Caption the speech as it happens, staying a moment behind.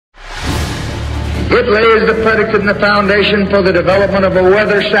It lays the predicate and the foundation for the development of a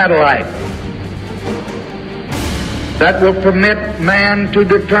weather satellite that will permit man to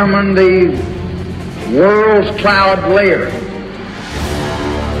determine the world's cloud layer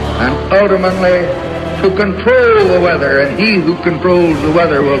and ultimately to control the weather, and he who controls the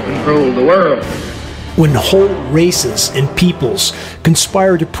weather will control the world. When whole races and peoples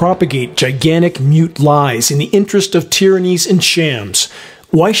conspire to propagate gigantic mute lies in the interest of tyrannies and shams,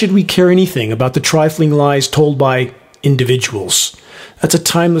 why should we care anything about the trifling lies told by individuals? That's a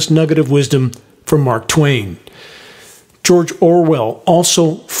timeless nugget of wisdom from Mark Twain. George Orwell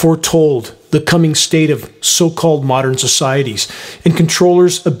also foretold the coming state of so-called modern societies and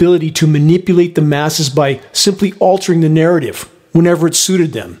controllers' ability to manipulate the masses by simply altering the narrative whenever it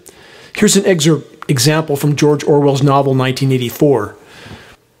suited them. Here's an example from George Orwell's novel 1984.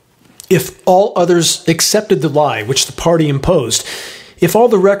 If all others accepted the lie which the party imposed, if all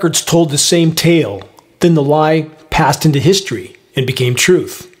the records told the same tale, then the lie passed into history and became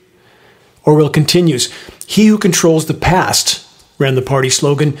truth. Orwell continues, "He who controls the past," ran the party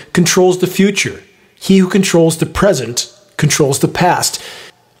slogan, "controls the future. He who controls the present controls the past."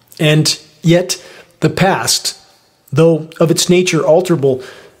 And yet, the past, though of its nature alterable,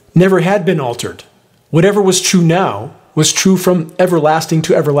 never had been altered. Whatever was true now was true from everlasting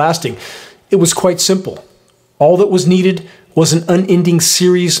to everlasting. It was quite simple. All that was needed was an unending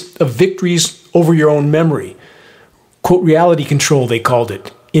series of victories over your own memory. Quote, reality control, they called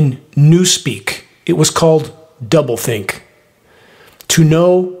it. In Newspeak, it was called doublethink. To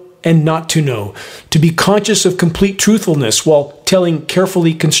know and not to know, to be conscious of complete truthfulness while telling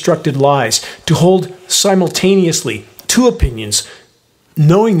carefully constructed lies, to hold simultaneously two opinions,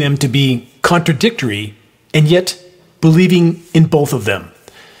 knowing them to be contradictory, and yet believing in both of them.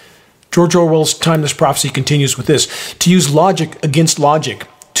 George Orwell's Timeless Prophecy continues with this: to use logic against logic,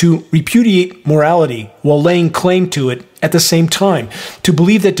 to repudiate morality while laying claim to it at the same time, to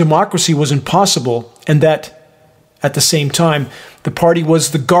believe that democracy was impossible and that, at the same time, the party was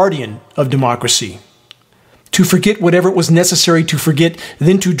the guardian of democracy. To forget whatever it was necessary to forget,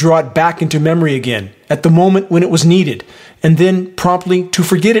 then to draw it back into memory again, at the moment when it was needed, and then promptly to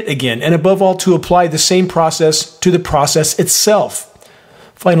forget it again, and above all to apply the same process to the process itself.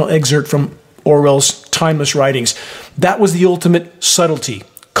 Final excerpt from Orwell's timeless writings. That was the ultimate subtlety,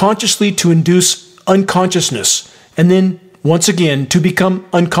 consciously to induce unconsciousness, and then once again to become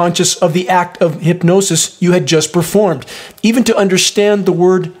unconscious of the act of hypnosis you had just performed. Even to understand the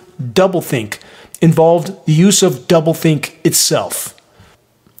word doublethink involved the use of doublethink itself.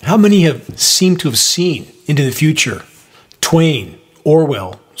 How many have seemed to have seen into the future? Twain,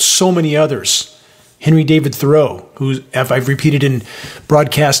 Orwell, so many others. Henry David Thoreau, who, as I've repeated in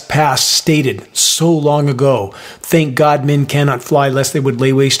broadcast past, stated so long ago, "Thank God men cannot fly lest they would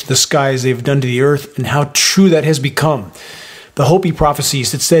lay waste to the sky as they have done to the earth," and how true that has become. The Hopi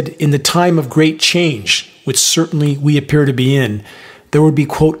prophecies that said in the time of great change, which certainly we appear to be in, there would be,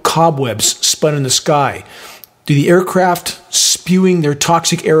 quote, cobwebs spun in the sky. Do the aircraft spewing their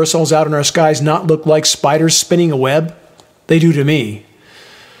toxic aerosols out in our skies not look like spiders spinning a web? They do to me.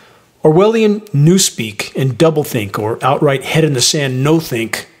 Orwellian newspeak and doublethink, or outright head in the sand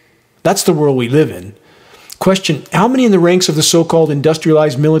no-think, that's the world we live in. Question, how many in the ranks of the so-called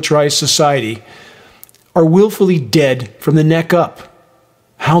industrialized, militarized society are willfully dead from the neck up?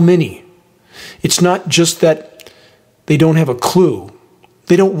 How many? It's not just that they don't have a clue.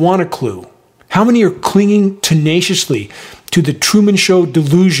 They don't want a clue. How many are clinging tenaciously to the Truman Show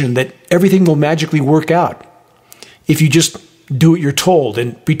delusion that everything will magically work out if you just do what you're told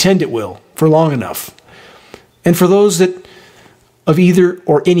and pretend it will for long enough? And for those that of either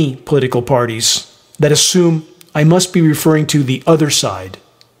or any political parties that assume I must be referring to the other side,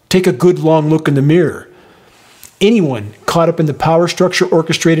 take a good long look in the mirror. Anyone caught up in the power structure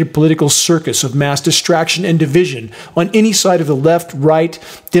orchestrated political circus of mass distraction and division on any side of the left, right,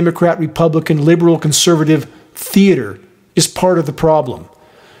 Democrat, Republican, liberal, conservative theater is part of the problem.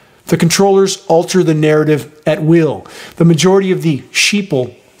 The controllers alter the narrative at will. The majority of the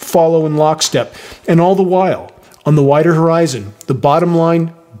sheeple follow in lockstep. And all the while, on the wider horizon, the bottom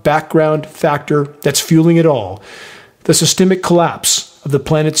line background factor that's fueling it all, the systemic collapse of the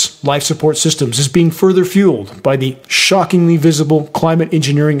planet's life support systems is being further fueled by the shockingly visible climate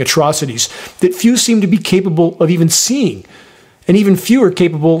engineering atrocities that few seem to be capable of even seeing, and even fewer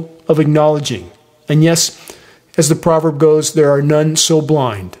capable of acknowledging. And yes, as the proverb goes, there are none so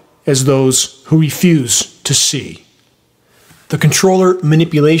blind as those who refuse to see. The controller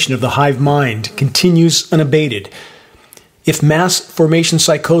manipulation of the hive mind continues unabated. If mass formation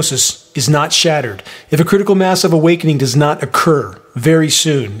psychosis is not shattered, if a critical mass of awakening does not occur, very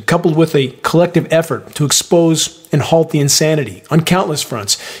soon, coupled with a collective effort to expose and halt the insanity on countless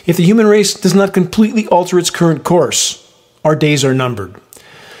fronts. If the human race does not completely alter its current course, our days are numbered.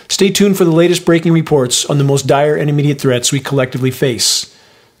 Stay tuned for the latest breaking reports on the most dire and immediate threats we collectively face.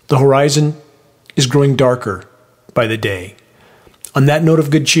 The horizon is growing darker by the day. On that note of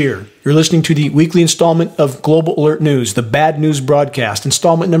good cheer, you're listening to the weekly installment of Global Alert News, the Bad News Broadcast,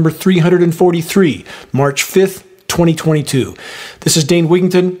 installment number 343, March 5th, 2022. This is Dane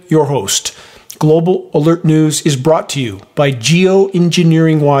Wigington, your host. Global Alert News is brought to you by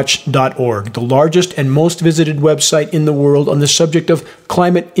geoengineeringwatch.org, the largest and most visited website in the world on the subject of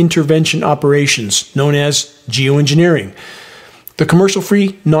climate intervention operations, known as geoengineering. The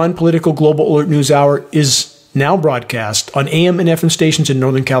commercial-free, non-political Global Alert News Hour is now broadcast on AM and FM stations in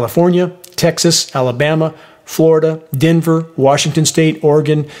Northern California, Texas, Alabama, Florida, Denver, Washington State,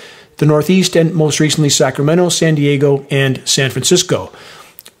 Oregon, the Northeast, and most recently Sacramento, San Diego, and San Francisco.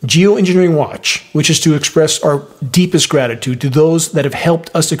 Geoengineering Watch wishes to express our deepest gratitude to those that have helped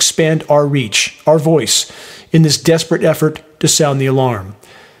us expand our reach, our voice, in this desperate effort to sound the alarm.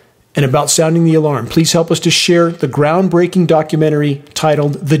 And about sounding the alarm, please help us to share the groundbreaking documentary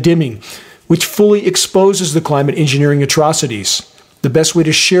titled The Dimming, which fully exposes the climate engineering atrocities. The best way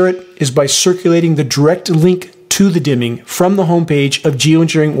to share it is by circulating the direct link to The Dimming from the homepage of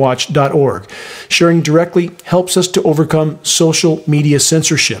geoengineeringwatch.org. Sharing directly helps us to overcome social media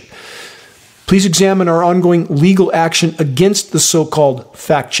censorship. Please examine our ongoing legal action against the so-called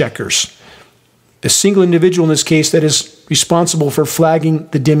fact-checkers. A single individual in this case that is responsible for flagging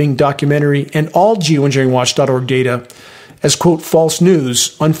The Dimming documentary and all geoengineeringwatch.org data as, quote, false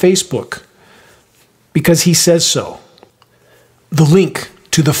news on Facebook, because he says so. The link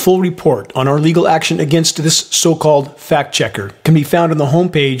to the full report on our legal action against this so-called fact-checker can be found on the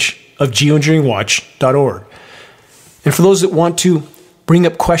homepage of geoengineeringwatch.org. And for those that want to bring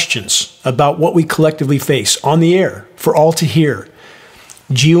up questions about what we collectively face on the air for all to hear,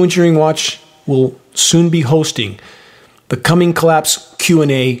 Geoengineering Watch will soon be hosting the Coming Collapse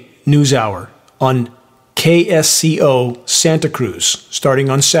Q&A News Hour on KSCO Santa Cruz, starting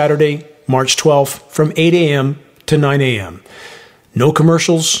on Saturday, March 12th from 8 a.m. to 9 a.m. No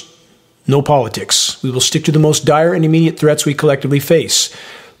commercials, no politics. We will stick to the most dire and immediate threats we collectively face.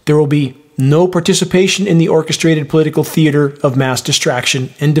 There will be no participation in the orchestrated political theater of mass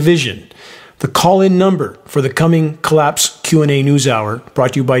distraction and division. The call-in number for the Coming Collapse Q&A News Hour,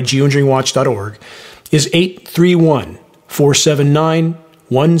 brought to you by geoengineeringwatch.org, is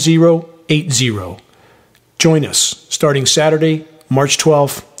 831-479-1080. Join us starting Saturday, March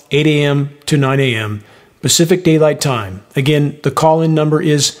 12th, 8 a.m. to 9 a.m., Pacific Daylight Time. Again, the call-in number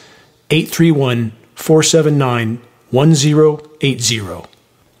is 831-479-1080.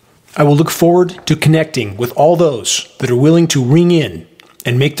 I will look forward to connecting with all those that are willing to ring in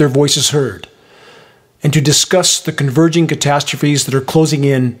and make their voices heard, and to discuss the converging catastrophes that are closing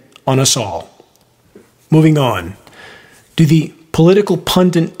in on us all. Moving on, do the political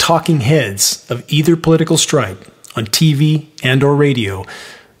pundit talking heads of either political stripe on TV and or radio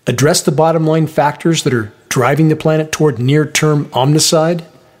address the bottom line factors that are driving the planet toward near-term omnicide?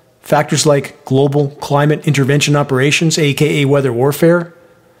 Factors like global climate intervention operations, aka weather warfare?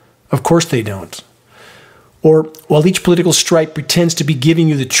 Of course they don't. Or, while each political stripe pretends to be giving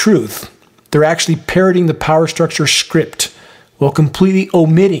you the truth, they're actually parroting the power structure script while completely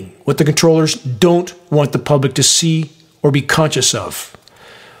omitting what the controllers don't want the public to see or be conscious of.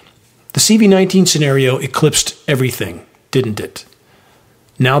 The CV-19 scenario eclipsed everything, didn't it?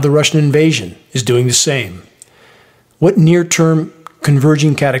 Now the Russian invasion is doing the same. What near-term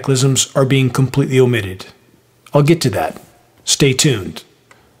converging cataclysms are being completely omitted? I'll get to that. Stay tuned.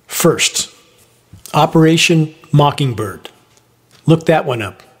 First, Operation Mockingbird. Look that one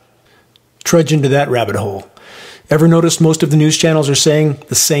up. Trudge into that rabbit hole. Ever notice most of the news channels are saying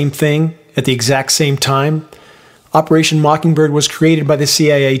the same thing at the exact same time? Operation Mockingbird was created by the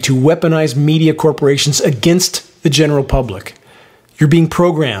CIA to weaponize media corporations against the general public. You're being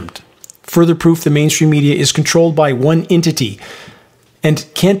programmed. Further proof the mainstream media is controlled by one entity and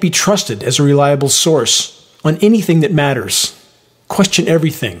can't be trusted as a reliable source on anything that matters. Question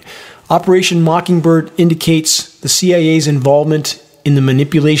everything. Operation Mockingbird indicates the CIA's involvement in the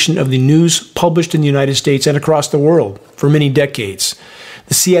manipulation of the news published in the United States and across the world for many decades.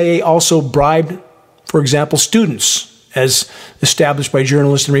 The CIA also bribed, for example, students, as established by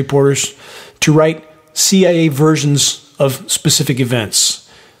journalists and reporters, to write CIA versions of specific events.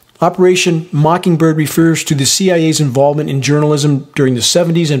 Operation Mockingbird refers to the CIA's involvement in journalism during the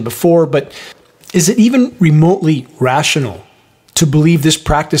 70s and before, but is it even remotely rational to believe this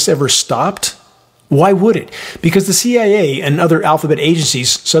practice ever stopped Why would it? Because the CIA and other alphabet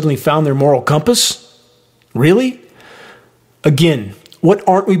agencies suddenly found their moral compass? Really? Again, what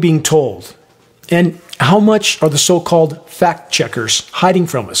aren't we being told? And how much are the so-called fact checkers hiding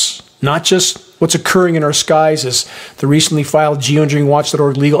from us? Not just what's occurring in our skies as the recently filed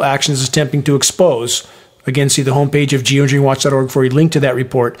geoengineeringwatch.org legal action is attempting to expose. Again, see the homepage of geoengineeringwatch.org for a link to that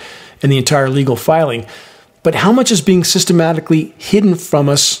report and the entire legal filing. But how much is being systematically hidden from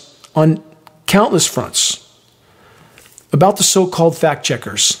us on countless fronts? About the so-called fact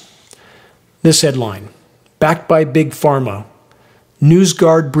checkers. This headline, backed by Big Pharma,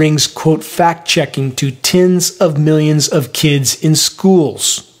 NewsGuard brings, quote, fact-checking to tens of millions of kids in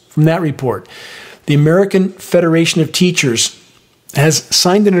schools. From that report, the American Federation of Teachers has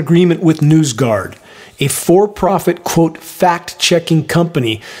signed an agreement with NewsGuard, a for-profit, quote, fact-checking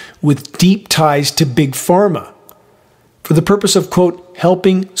company with deep ties to Big Pharma, for the purpose of, quote,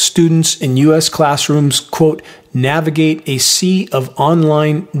 helping students in U.S. classrooms, quote, navigate a sea of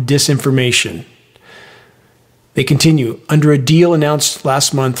online disinformation. They continue, under a deal announced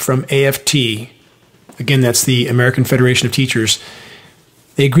last month from AFT, again, that's the American Federation of Teachers,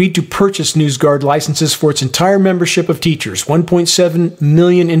 they agreed to purchase NewsGuard licenses for its entire membership of teachers, 1.7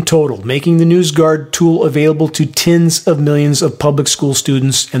 million in total, making the NewsGuard tool available to tens of millions of public school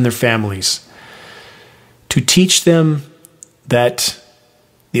students and their families. To teach them that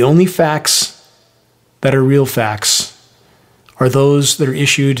the only facts that are real facts are those that are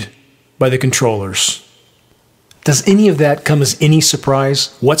issued by the controllers. Does any of that come as any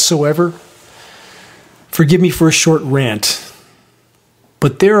surprise whatsoever? Forgive me for a short rant,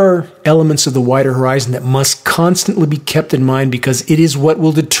 but there are elements of the wider horizon that must constantly be kept in mind because it is what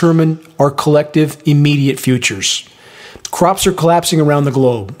will determine our collective immediate futures. Crops are collapsing around the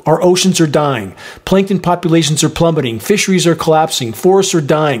globe. Our oceans are dying. Plankton populations are plummeting. Fisheries are collapsing. Forests are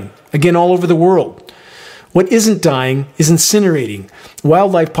dying, again, all over the world. What isn't dying is incinerating.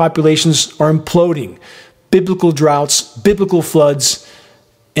 Wildlife populations are imploding. Biblical droughts, biblical floods,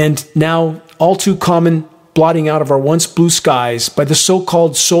 and now all too common blotting out of our once blue skies by the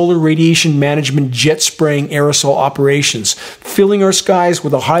so-called solar radiation management jet spraying aerosol operations, filling our skies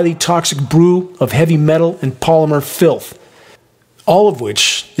with a highly toxic brew of heavy metal and polymer filth, all of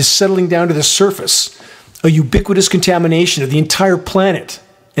which is settling down to the surface, a ubiquitous contamination of the entire planet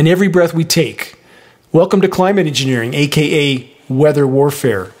and every breath we take. Welcome to climate engineering, aka weather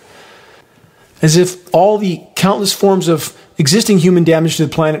warfare. As if all the countless forms of existing human damage to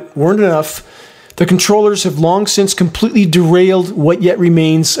the planet weren't enough, the controllers have long since completely derailed what yet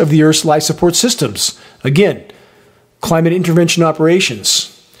remains of the Earth's life support systems. Again, climate intervention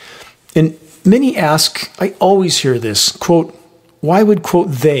operations. And many ask, I always hear this, quote, why would, quote,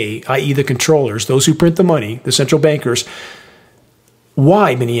 they, i.e. the controllers, those who print the money, the central bankers,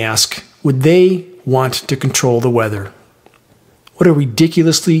 why, many ask, would they want to control the weather? What a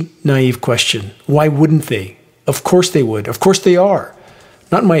ridiculously naive question. Why wouldn't they? Of course they would. Of course they are.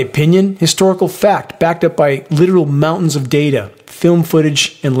 Not my opinion, historical fact backed up by literal mountains of data, film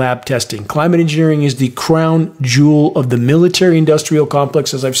footage, and lab testing. Climate engineering is the crown jewel of the military-industrial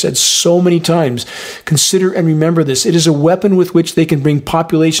complex, as I've said so many times. Consider and remember this. It is a weapon with which they can bring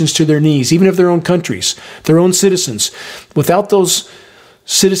populations to their knees, even of their own countries, their own citizens. Without those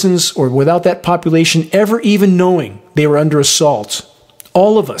citizens or without that population ever even knowing they were under assault,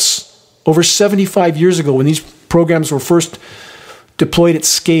 all of us, over 75 years ago when these programs were first deployed at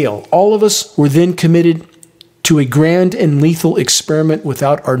scale, all of us were then committed to a grand and lethal experiment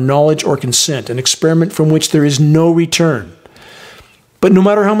without our knowledge or consent, an experiment from which there is no return. But no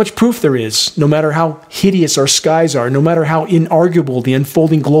matter how much proof there is, no matter how hideous our skies are, no matter how inarguable the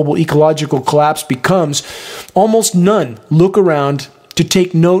unfolding global ecological collapse becomes, almost none look around to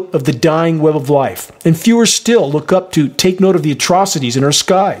take note of the dying web of life, and fewer still look up to take note of the atrocities in our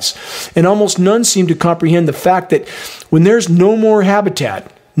skies. And almost none seem to comprehend the fact that when there's no more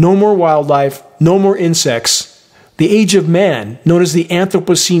habitat, no more wildlife, no more insects, the age of man, known as the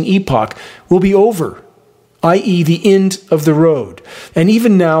Anthropocene epoch, will be over, i.e. the end of the road. And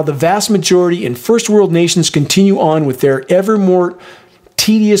even now, the vast majority in first world nations continue on with their ever more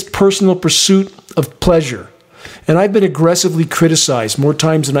tedious personal pursuit of pleasure. And I've been aggressively criticized more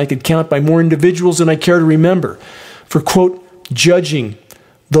times than I could count by more individuals than I care to remember for, quote, judging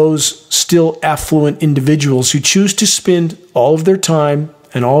those still affluent individuals who choose to spend all of their time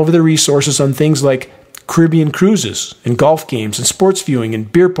and all of their resources on things like Caribbean cruises and golf games and sports viewing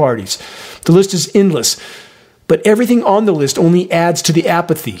and beer parties. The list is endless, but everything on the list only adds to the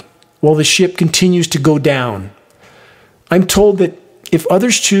apathy while the ship continues to go down. I'm told that if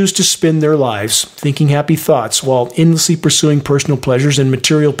others choose to spend their lives thinking happy thoughts while endlessly pursuing personal pleasures and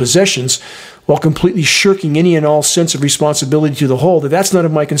material possessions, while completely shirking any and all sense of responsibility to the whole, that's none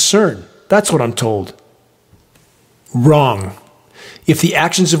of my concern. That's what I'm told. Wrong. If the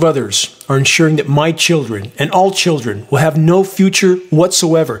actions of others are ensuring that my children and all children will have no future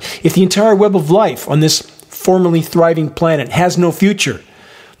whatsoever, if the entire web of life on this formerly thriving planet has no future,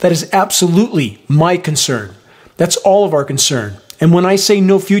 that is absolutely my concern. That's all of our concern. And when I say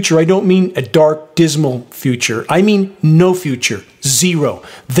no future, I don't mean a dark, dismal future. I mean no future. Zero.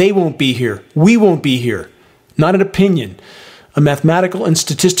 They won't be here. We won't be here. Not an opinion. A mathematical and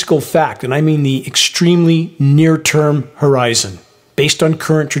statistical fact, and I mean the extremely near-term horizon, based on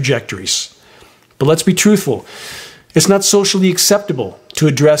current trajectories. But let's be truthful. It's not socially acceptable to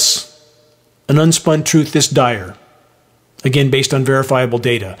address an unspun truth this dire, again based on verifiable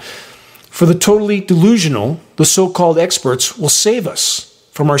data. For the totally delusional, the so-called experts will save us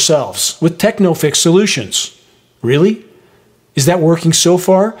from ourselves with techno-fix solutions. Really? Is that working so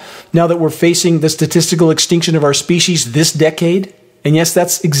far, now that we're facing the statistical extinction of our species this decade? And yes,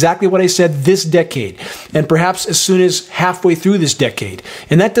 that's exactly what I said, this decade, and perhaps as soon as halfway through this decade.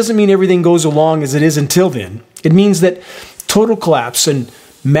 And that doesn't mean everything goes along as it is until then. It means that total collapse and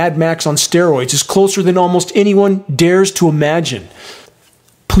Mad Max on steroids is closer than almost anyone dares to imagine.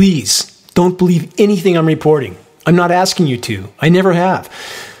 Please, don't believe anything I'm reporting. I'm not asking you to. I never have.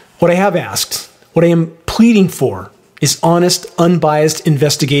 What I have asked, what I am pleading for, is honest, unbiased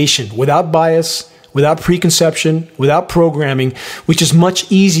investigation, without bias, without preconception, without programming, which is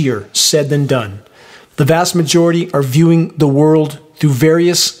much easier said than done. The vast majority are viewing the world through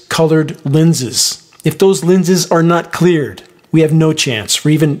various colored lenses. If those lenses are not cleared, we have no chance for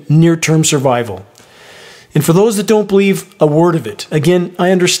even near-term survival. And for those that don't believe a word of it, again, I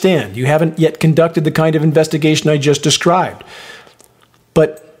understand. You haven't yet conducted the kind of investigation I just described.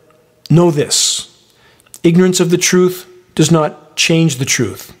 But know this. Ignorance of the truth does not change the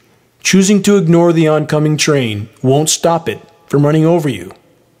truth. Choosing to ignore the oncoming train won't stop it from running over you.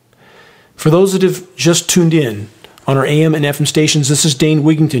 For those that have just tuned in on our AM and FM stations, this is Dane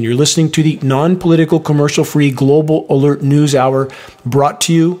Wigington. You're listening to the non-political, commercial-free Global Alert News Hour brought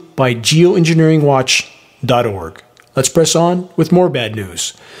to you by geoengineeringwatch.org. Let's press on with more bad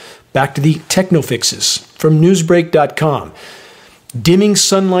news. Back to the techno-fixes from newsbreak.com. Dimming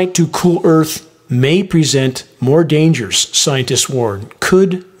sunlight to cool Earth may present more dangers, scientists warn.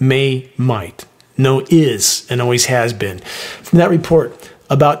 Could, may, might. No, is, and always has been. From that report,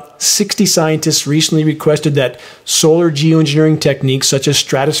 about 60 scientists recently requested that solar geoengineering techniques such as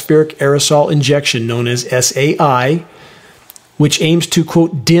stratospheric aerosol injection, known as SAI, which aims to,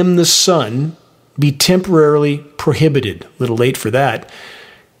 quote, dim the sun, be temporarily prohibited. A little late for that.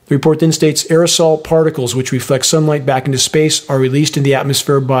 The report then states aerosol particles which reflect sunlight back into space are released in the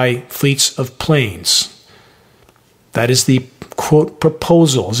atmosphere by fleets of planes. That is the, quote,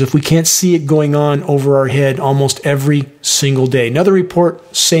 proposal, as if we can't see it going on over our head almost every single day. Another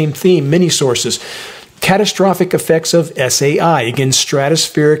report, same theme, many sources. Catastrophic effects of SAI, again,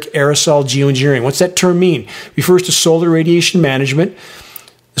 stratospheric aerosol geoengineering. What's that term mean? Refers to solar radiation management,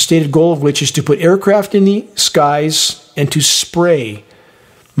 the stated goal of which is to put aircraft in the skies and to spray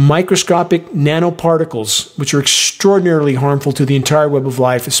microscopic nanoparticles, which are extraordinarily harmful to the entire web of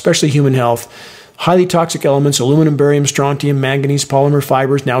life, especially human health, highly toxic elements, aluminum, barium, strontium, manganese, polymer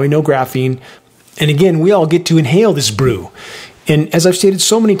fibers, now we know graphene. And again, we all get to inhale this brew. And as I've stated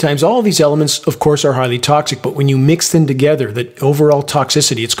so many times, all of these elements, of course, are highly toxic, but when you mix them together, the overall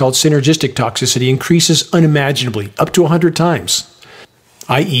toxicity, it's called synergistic toxicity, increases unimaginably, up to 100 times,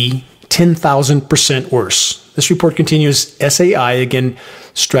 i.e., 10,000% worse. This report continues, SAI, again,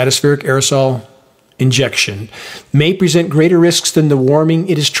 stratospheric aerosol injection, may present greater risks than the warming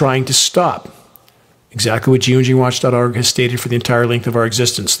it is trying to stop. Exactly what geoengineeringwatch.org has stated for the entire length of our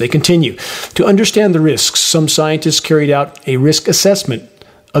existence. They continue. To understand the risks, some scientists carried out a risk assessment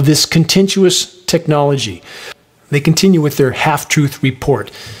of this contentious technology. They continue with their half-truth report.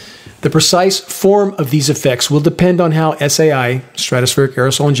 The precise form of these effects will depend on how SAI, stratospheric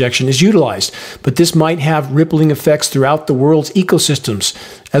aerosol injection, is utilized, but this might have rippling effects throughout the world's ecosystems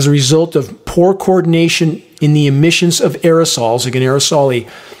as a result of poor coordination in the emissions of aerosols. Again, aerosol, a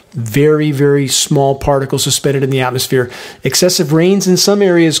very, very small particle suspended in the atmosphere. Excessive rains in some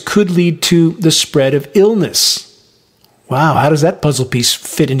areas could lead to the spread of illness. Wow, how does that puzzle piece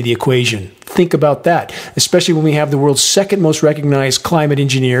fit into the equation? Think about that, especially when we have the world's second most recognized climate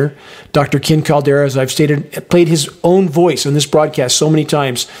engineer, Dr. Ken Caldeira, as I've stated, played his own voice on this broadcast so many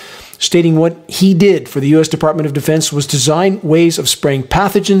times, stating what he did for the U.S. Department of Defense was design ways of spraying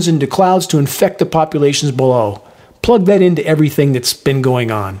pathogens into clouds to infect the populations below. Plug that into everything that's been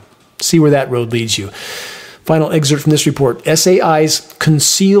going on. See where that road leads you. Final excerpt from this report. SAI's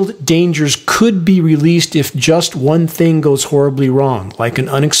concealed dangers could be released if just one thing goes horribly wrong, like an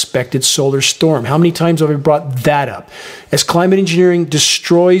unexpected solar storm. How many times have I brought that up? As climate engineering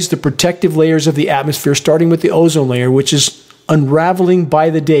destroys the protective layers of the atmosphere, starting with the ozone layer, which is unraveling by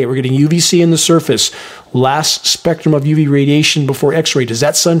the day. We're getting UVC in the surface, last spectrum of UV radiation before X-ray. Does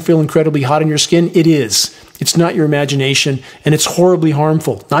that sun feel incredibly hot on your skin? It is. It's not your imagination, and it's horribly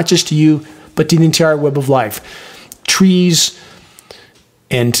harmful, not just to you, but to the entire web of life. Trees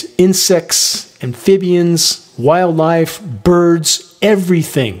and insects, amphibians, wildlife, birds,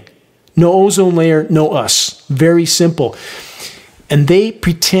 everything. No ozone layer, no us. Very simple. And they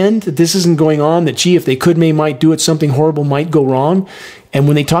pretend that this isn't going on, that, gee, if they could, they might do it, something horrible might go wrong. And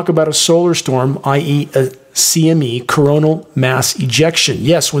when they talk about a solar storm, i.e. a CME, coronal mass ejection,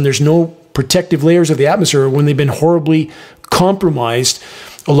 yes, when there's no protective layers of the atmosphere, when they've been horribly compromised,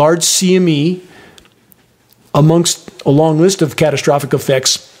 a large CME, amongst a long list of catastrophic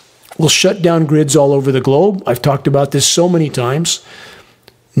effects, will shut down grids all over the globe. I've talked about this so many times.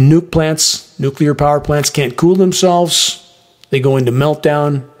 Nuclear power plants can't cool themselves. They go into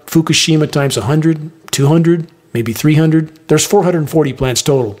meltdown. Fukushima times 100, 200, maybe 300. There's 440 plants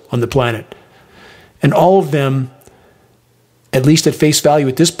total on the planet. And all of them, at least at face value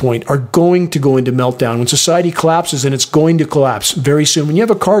at this point, are going to go into meltdown. When society collapses, and it's going to collapse very soon. When you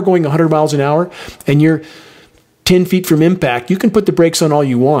have a car going 100 miles an hour and you're 10 feet from impact, you can put the brakes on all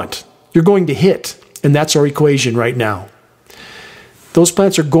you want. You're going to hit, and that's our equation right now. Those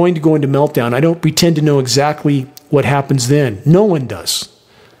plants are going to go into meltdown. I don't pretend to know exactly what happens then. No one does.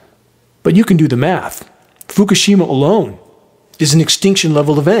 But you can do the math. Fukushima alone is an extinction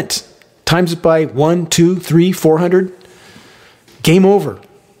level event. Times it by 1, 2, 3, 400. Game over.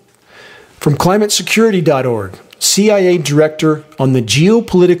 From climatesecurity.org, CIA director on the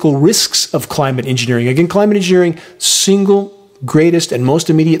geopolitical risks of climate engineering. Again, climate engineering, single greatest and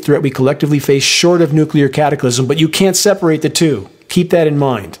most immediate threat we collectively face short of nuclear cataclysm, but you can't separate the two. Keep that in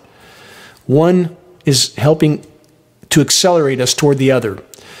mind. One is helping to accelerate us toward the other.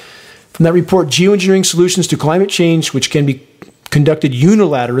 From that report, geoengineering solutions to climate change, which can be conducted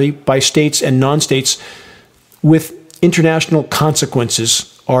unilaterally by states and non-states with international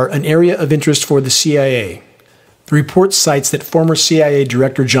consequences, are an area of interest for the CIA. The report cites that former CIA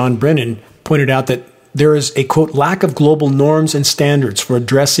Director John Brennan pointed out that there is a, quote, lack of global norms and standards for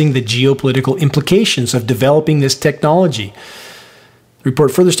addressing the geopolitical implications of developing this technology. The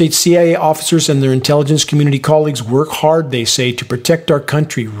report further states CIA officers and their intelligence community colleagues work hard, they say, to protect our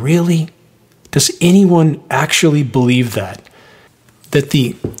country. Really? Does anyone actually believe that? That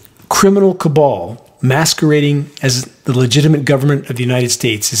the criminal cabal masquerading as the legitimate government of the United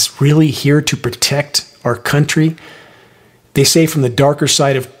States is really here to protect our country? They say from the darker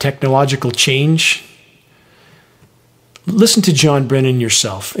side of technological change. Listen to John Brennan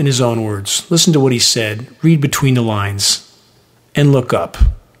yourself in his own words. Listen to what he said. Read between the lines and look up.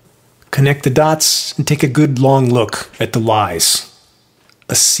 Connect the dots and take a good long look at the lies.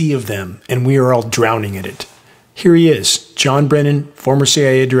 A sea of them, and we are all drowning in it. Here he is, John Brennan, former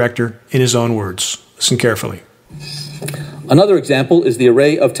CIA director, in his own words. Listen carefully. Another example is the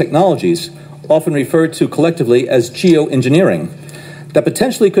array of technologies, often referred to collectively as geoengineering, that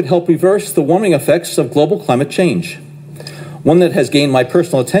potentially could help reverse the warming effects of global climate change. One that has gained my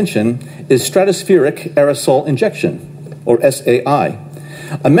personal attention is stratospheric aerosol injection, or SAI,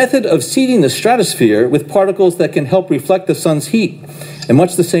 a method of seeding the stratosphere with particles that can help reflect the sun's heat in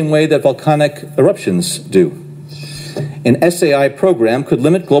much the same way that volcanic eruptions do. An SAI program could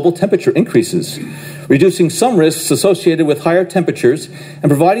limit global temperature increases, reducing some risks associated with higher temperatures and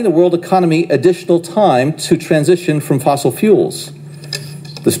providing the world economy additional time to transition from fossil fuels.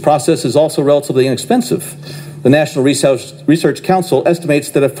 This process is also relatively inexpensive. The National Research Council estimates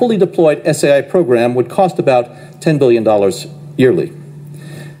that a fully deployed SAI program would cost about $10 billion yearly.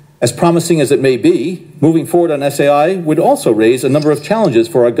 As promising as it may be, moving forward on SAI would also raise a number of challenges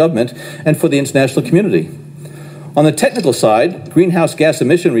for our government and for the international community. On the technical side, greenhouse gas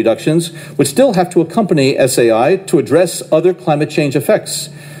emission reductions would still have to accompany SAI to address other climate change effects,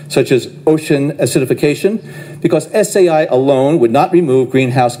 such as ocean acidification, because SAI alone would not remove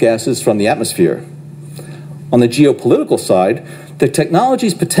greenhouse gases from the atmosphere. On the geopolitical side, the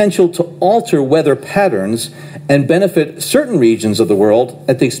technology's potential to alter weather patterns and benefit certain regions of the world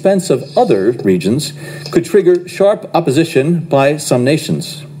at the expense of other regions could trigger sharp opposition by some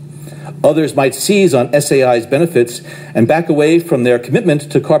nations. Others might seize on SAI's benefits and back away from their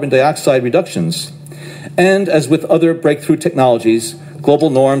commitment to carbon dioxide reductions. And as with other breakthrough technologies,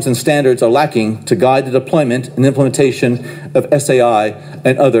 global norms and standards are lacking to guide the deployment and implementation of SAI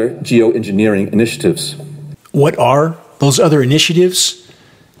and other geoengineering initiatives. What are those other initiatives?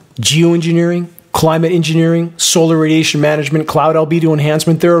 Geoengineering, climate engineering, solar radiation management, cloud albedo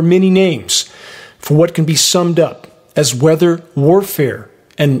enhancement. There are many names for what can be summed up as weather warfare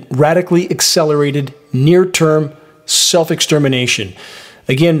and radically accelerated near-term self-extermination.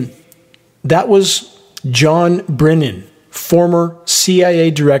 Again, that was John Brennan, former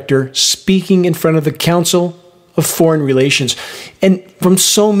CIA director, speaking in front of the Council of Foreign Relations. And from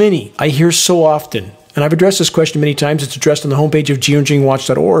so many, I hear so often, and I've addressed this question many times, it's addressed on the homepage of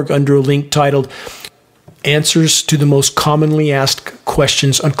geoengineeringwatch.org under a link titled Answers to the Most Commonly Asked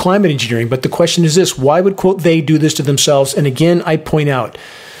Questions on Climate Engineering. But the question is this: why would, quote, they do this to themselves? And again, I point out,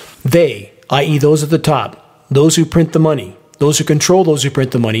 they, i.e. those at the top, those who print the money, those who control those who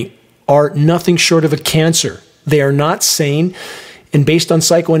print the money, are nothing short of a cancer. They are not sane, and based on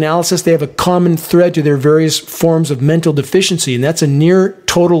psychoanalysis, they have a common thread to their various forms of mental deficiency, and that's a near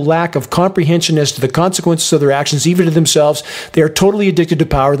total lack of comprehension as to the consequences of their actions, even to themselves. They are totally addicted to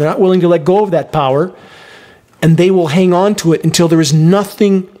power. They're not willing to let go of that power, and they will hang on to it until there is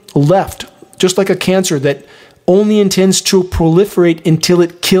nothing left, just like a cancer that only intends to proliferate until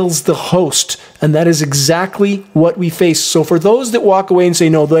it kills the host. And that is exactly what we face. So for those that walk away and say,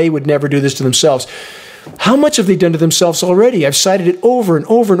 no, they would never do this to themselves, how much have they done to themselves already? I've cited it over and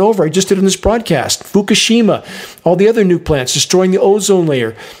over and over. I just did in this broadcast. Fukushima, all the other nuke plants, destroying the ozone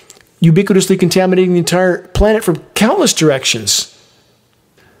layer, ubiquitously contaminating the entire planet from countless directions.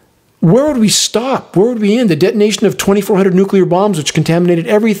 Where would we stop? Where would we end? The detonation of 2,400 nuclear bombs, which contaminated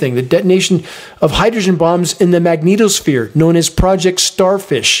everything. The detonation of hydrogen bombs in the magnetosphere, known as Project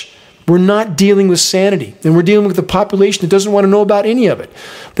Starfish. We're not dealing with sanity. And we're dealing with a population that doesn't want to know about any of it.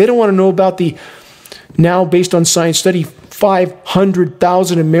 They don't want to know about the, now based on science study,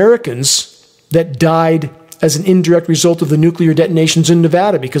 500,000 Americans that died as an indirect result of the nuclear detonations in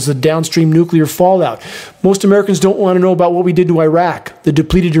Nevada because of the downstream nuclear fallout. Most Americans don't want to know about what we did to Iraq, the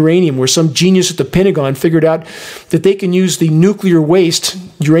depleted uranium, where some genius at the Pentagon figured out that they can use the nuclear waste,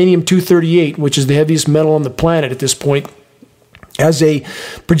 uranium-238, which is the heaviest metal on the planet at this point, as a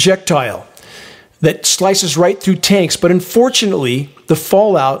projectile that slices right through tanks. But unfortunately, the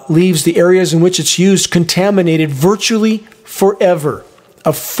fallout leaves the areas in which it's used contaminated virtually forever. A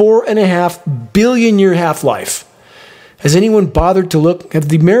 4.5 billion year half-life. Has anyone bothered to look? Have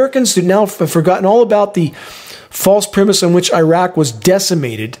the Americans who now have forgotten all about the false premise on which Iraq was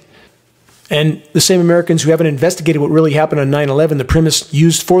decimated, and the same Americans who haven't investigated what really happened on 9/11, the premise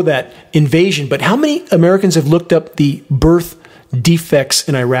used for that invasion? But how many Americans have looked up the birth defects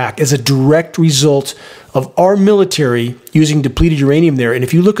in Iraq as a direct result of our military using depleted uranium there? And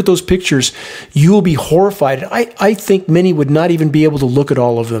if you look at those pictures, you will be horrified. I think many would not even be able to look at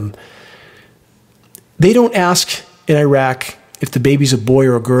all of them. They don't ask in Iraq if the baby's a boy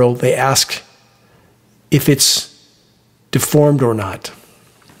or a girl. They ask if it's deformed or not.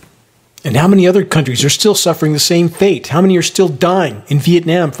 And how many other countries are still suffering the same fate? How many are still dying in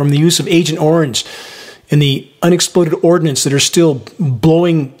Vietnam from the use of Agent Orange and the unexploded ordnance that are still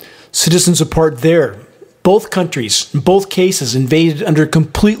blowing citizens apart there? Both countries, in both cases, invaded under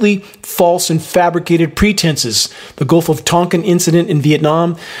completely false and fabricated pretenses. The Gulf of Tonkin incident in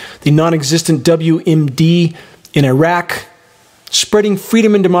Vietnam, the non-existent WMD in Iraq, spreading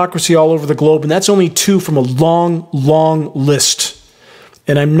freedom and democracy all over the globe. And that's only two from a long, long list.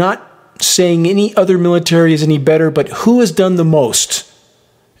 And I'm not saying any other military is any better, but who has done the most?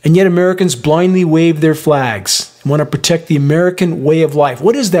 And yet Americans blindly wave their flags and want to protect the American way of life.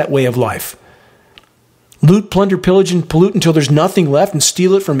 What is that way of life? Loot, plunder, pillage, and pollute until there's nothing left and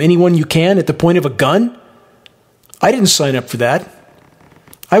steal it from anyone you can at the point of a gun? I didn't sign up for that.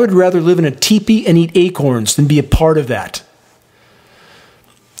 I would rather live in a teepee and eat acorns than be a part of that.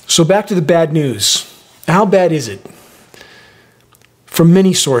 So back to the bad news. How bad is it? From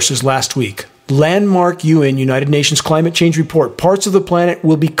many sources last week, landmark UN, United Nations Climate Change Report, parts of the planet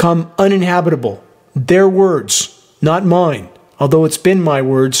will become uninhabitable. Their words, not mine, although it's been my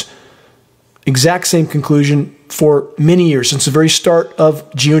words. Exact same conclusion for many years, since the very start of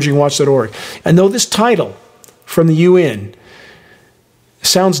geoengineeringwatch.org. And though this title from the UN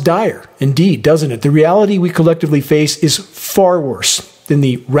sounds dire, indeed, doesn't it? The reality we collectively face is far worse than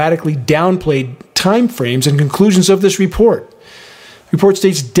the radically downplayed timeframes and conclusions of this report. The report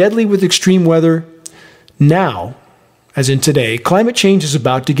states, deadly with extreme weather now, as in today, climate change is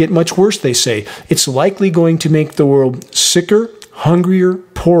about to get much worse, they say. It's likely going to make the world sicker, hungrier,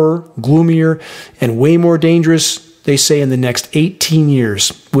 poorer, gloomier, and way more dangerous, they say, in the next 18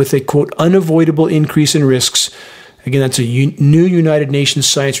 years, with a, quote, unavoidable increase in risks. Again, that's a new United Nations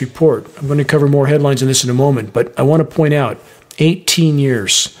science report. I'm going to cover more headlines on this in a moment, but I want to point out, 18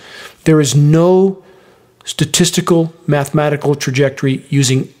 years. There is no statistical, mathematical trajectory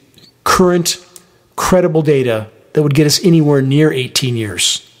using current, credible data that would get us anywhere near 18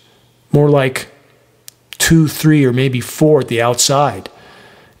 years. More like 2, 3, or maybe 4 at the outside.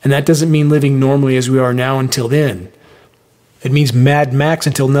 And that doesn't mean living normally as we are now until then. It means Mad Max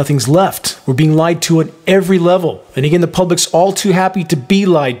until nothing's left. We're being lied to at every level. And again, the public's all too happy to be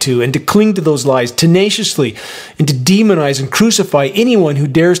lied to and to cling to those lies tenaciously and to demonize and crucify anyone who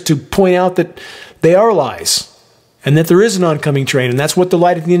dares to point out that they are lies and that there is an oncoming train. And that's what the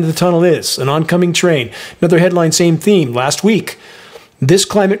light at the end of the tunnel is, an oncoming train. Another headline, same theme, last week. This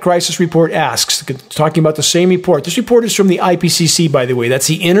climate crisis report asks, talking about the same report. This report is from the IPCC, by the way. That's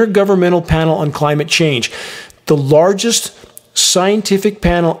the Intergovernmental Panel on Climate Change, the largest scientific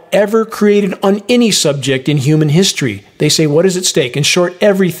panel ever created on any subject in human history. They say, what is at stake? In short,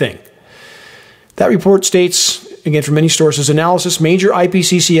 everything. That report states, again from many sources, analysis, major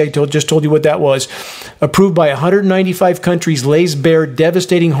IPCC, just told you what that was, approved by 195 countries, lays bare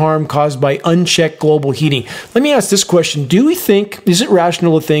devastating harm caused by unchecked global heating. Let me ask this question. Do we think, is it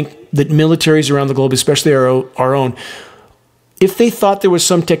rational to think that militaries around the globe, especially our own, if they thought there was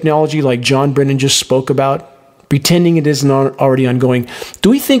some technology like John Brennan just spoke about, pretending it isn't already ongoing, do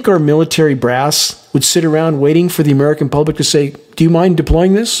we think our military brass would sit around waiting for the American public to say, do you mind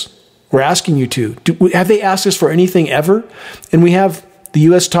deploying this? We're asking you to. Have they asked us for anything ever? And we have the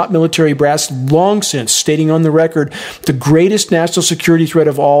U.S. top military brass long since stating on the record, the greatest national security threat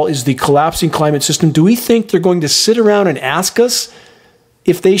of all is the collapsing climate system. Do we think they're going to sit around and ask us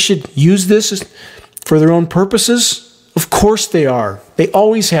if they should use this for their own purposes? Of course they are. They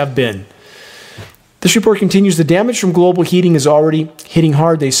always have been. This report continues, the damage from global heating is already hitting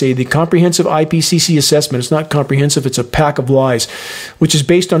hard, they say. The comprehensive IPCC assessment, it's not comprehensive, it's a pack of lies, which is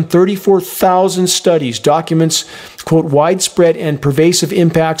based on 34,000 studies, documents, quote, widespread and pervasive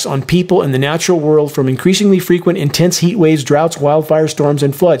impacts on people and the natural world from increasingly frequent intense heat waves, droughts, wildfire storms,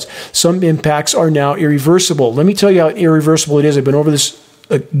 and floods. Some impacts are now irreversible. Let me tell you how irreversible it is. I've been over this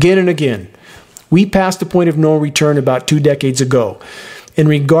again and again. We passed the point of no return about 2 decades ago. In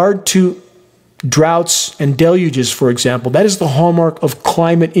regard to droughts and deluges, for example, that is the hallmark of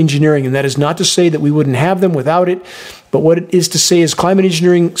climate engineering. And that is not to say that we wouldn't have them without it, but what it is to say is climate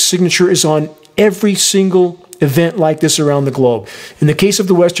engineering signature is on every single event like this around the globe. In the case of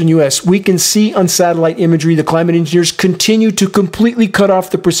the Western U.S., we can see on satellite imagery the climate engineers continue to completely cut off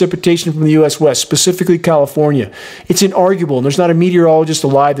the precipitation from the U.S. West, specifically California. It's inarguable, and there's not a meteorologist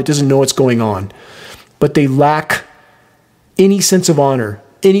alive that doesn't know what's going on. But they lack any sense of honor,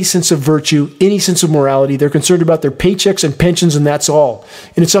 any sense of virtue, any sense of morality. They're concerned about their paychecks and pensions, and that's all.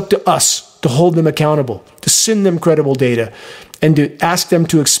 And it's up to us to hold them accountable, to send them credible data, and to ask them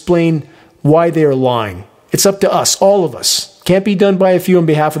to explain why they are lying. It's up to us, all of us. Can't be done by a few on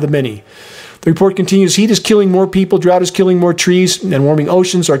behalf of the many. The report continues, heat is killing more people, drought is killing more trees, and warming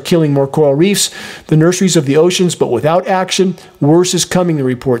oceans are killing more coral reefs, the nurseries of the oceans, but without action, worse is coming, the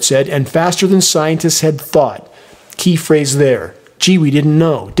report said, and faster than scientists had thought. Key phrase there. Gee, we didn't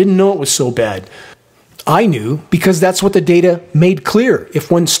know it was so bad. I knew because that's what the data made clear if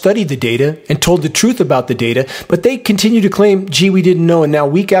one studied the data and told the truth about the data, but they continue to claim, gee, we didn't know, and now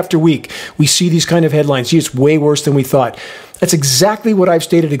week after week we see these kind of headlines, gee, it's way worse than we thought. That's exactly what I've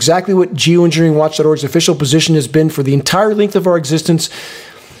stated, exactly what GeoengineeringWatch.org's official position has been for the entire length of our existence,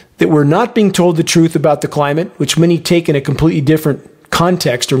 that we're not being told the truth about the climate, which many take in a completely different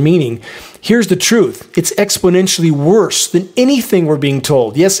context or meaning. Here's the truth. It's exponentially worse than anything we're being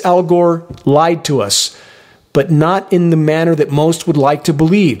told. Yes, Al Gore lied to us, but not in the manner that most would like to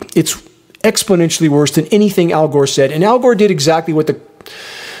believe. It's exponentially worse than anything Al Gore said. And Al Gore did exactly what the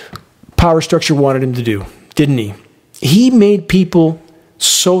power structure wanted him to do, didn't he? He made people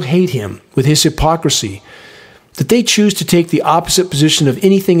so hate him with his hypocrisy that they choose to take the opposite position of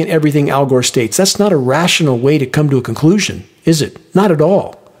anything and everything Al Gore states. That's not a rational way to come to a conclusion, is it? Not at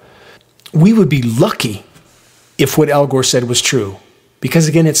all. We would be lucky if what Al Gore said was true, because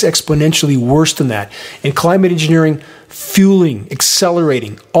again, it's exponentially worse than that. And climate engineering, fueling,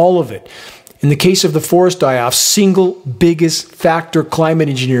 accelerating, all of it. In the case of the forest die-off, single biggest factor climate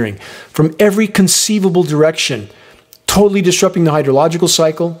engineering from every conceivable direction, totally disrupting the hydrological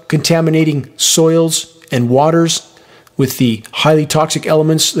cycle, contaminating soils and waters with the highly toxic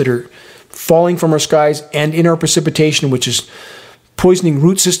elements that are falling from our skies and in our precipitation, which is poisoning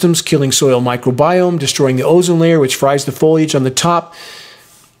root systems, killing soil microbiome, destroying the ozone layer, which fries the foliage on the top.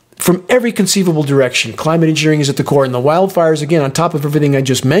 From every conceivable direction, climate engineering is at the core. And the wildfires, again, on top of everything I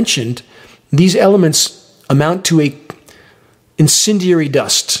just mentioned, these elements amount to a incendiary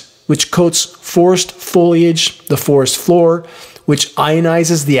dust. which coats forest foliage, the forest floor, which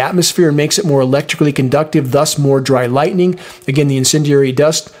ionizes the atmosphere and makes it more electrically conductive, thus more dry lightning. Again, the incendiary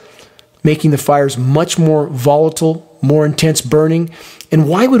dust, making the fires much more volatile, more intense burning. And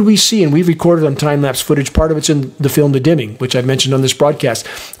why would we see, and we've recorded on time-lapse footage, part of it's in the film The Dimming, which I've mentioned on this broadcast,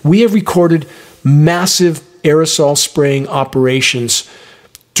 we have recorded massive aerosol spraying operations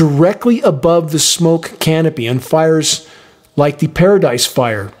directly above the smoke canopy on fires like the Paradise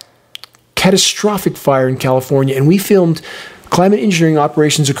Fire, catastrophic fire in California, and we filmed climate engineering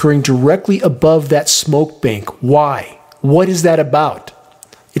operations occurring directly above that smoke bank. Why? What is that about?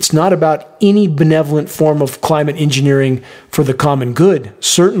 It's not about any benevolent form of climate engineering for the common good,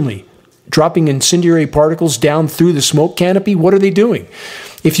 certainly. Dropping incendiary particles down through the smoke canopy, what are they doing?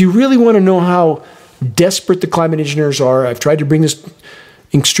 If you really want to know how desperate the climate engineers are, I've tried to bring this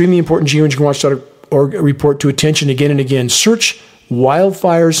extremely important geoengineeringwatch.org report to attention again and again. Search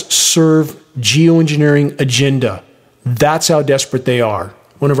 "Wildfires Serve Geoengineering Agenda." That's how desperate they are.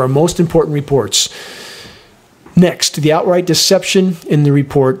 One of our most important reports. Next, the outright deception in the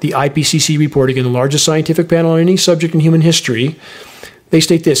report, the IPCC report, again, the largest scientific panel on any subject in human history. They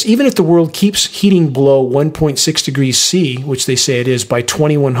state this: even if the world keeps heating below 1.6 degrees C, which they say it is, by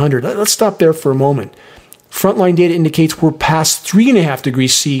 2100, let's stop there for a moment. Frontline data indicates we're past 3.5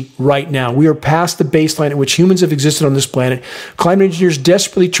 degrees C right now. We are past the baseline at which humans have existed on this planet. Climate engineers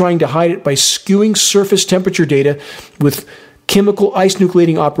desperately trying to hide it by skewing surface temperature data with chemical ice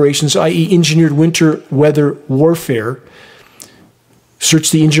nucleating operations, i.e. engineered winter weather warfare.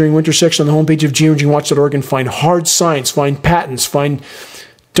 Search the engineering winter section on the homepage of geoengineeringwatch.org and find hard science, find patents, find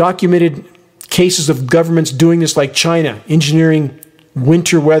documented cases of governments doing this, like China, engineering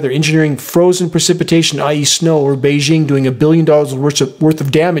winter weather, engineering frozen precipitation, i.e. snow, or Beijing doing $1 billion worth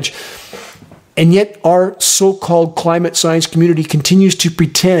of damage. And yet our so-called climate science community continues to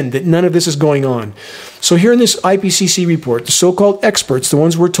pretend that none of this is going on. So here in this IPCC report, the so-called experts, the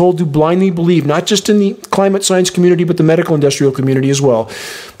ones we're told to blindly believe, not just in the climate science community, but the medical industrial community as well.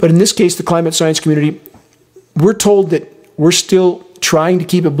 But in this case, the climate science community, we're told that we're still trying to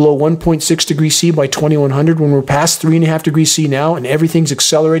keep it below 1.6 degrees C by 2100 when we're past 3.5 degrees C now and everything's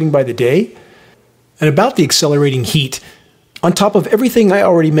accelerating by the day. And about the accelerating heat, on top of everything I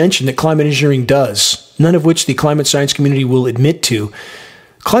already mentioned that climate engineering does, none of which the climate science community will admit to,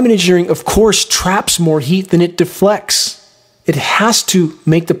 climate engineering, of course, traps more heat than it deflects. It has to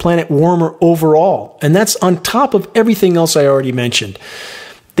make the planet warmer overall. And that's on top of everything else I already mentioned.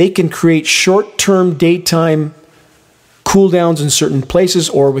 They can create short-term daytime cool downs in certain places,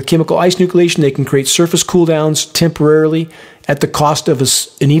 or with chemical ice nucleation, they can create surface cool downs temporarily at the cost of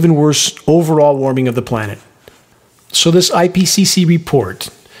an even worse overall warming of the planet. So this IPCC report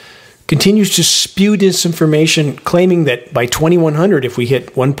continues to spew disinformation, claiming that by 2100, if we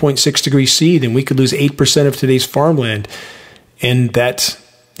hit 1.6 degrees C, then we could lose 8% of today's farmland, and that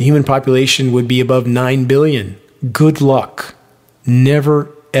the human population would be above 9 billion. Good luck. Never,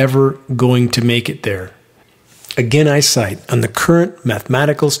 ever going to make it there. Again, I cite, on the current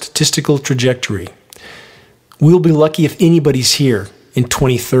mathematical statistical trajectory, we'll be lucky if anybody's here in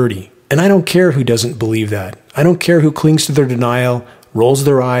 2030. And I don't care who doesn't believe that. I don't care who clings to their denial, rolls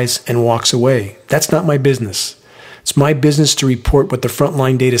their eyes, and walks away. That's not my business. It's my business to report what the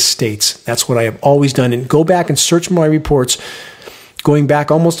frontline data states. That's what I have always done. And go back and search my reports going back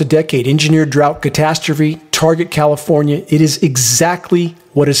almost a decade. Engineered drought catastrophe, target California. It is exactly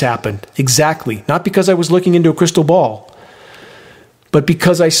what has happened. Exactly. Not because I was looking into a crystal ball, but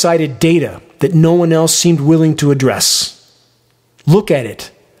because I cited data that no one else seemed willing to address. Look at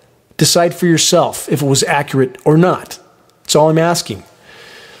it. Decide for yourself if it was accurate or not. That's all I'm asking.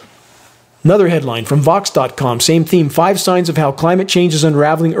 Another headline from Vox.com, same theme, 5 signs of how climate change is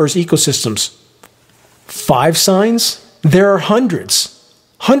unraveling Earth's ecosystems. 5 signs? There are hundreds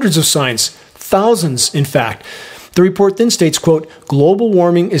of signs, thousands in fact. The report then states, quote, global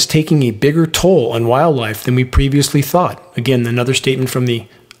warming is taking a bigger toll on wildlife than we previously thought. Again, another statement from the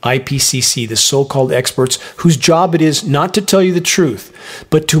IPCC, the so-called experts whose job it is not to tell you the truth,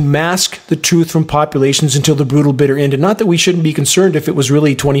 but to mask the truth from populations until the brutal bitter end. And not that we shouldn't be concerned if it was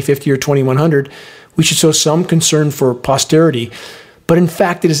really 2050 or 2100. We should show some concern for posterity. But in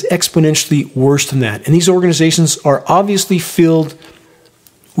fact, it is exponentially worse than that. And these organizations are obviously filled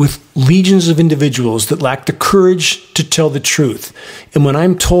with legions of individuals that lack the courage to tell the truth. And when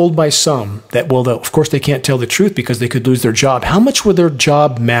I'm told by some that, well, of course they can't tell the truth because they could lose their job, how much would their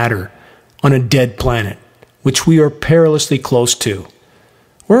job matter on a dead planet, which we are perilously close to?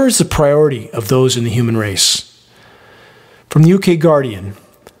 Where is the priority of those in the human race? From the UK Guardian,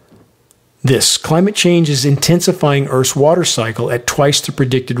 this. Climate change is intensifying Earth's water cycle at twice the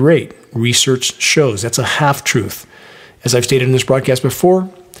predicted rate. Research shows that's a half-truth. As I've stated in this broadcast before,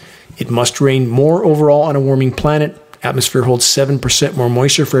 it must rain more overall on a warming planet. Atmosphere holds 7% more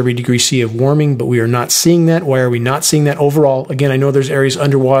moisture for every degree C of warming, but we are not seeing that. Why are we not seeing that overall? Again, I know there's areas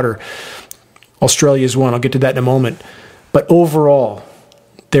underwater. Australia is one. I'll get to that in a moment. But overall,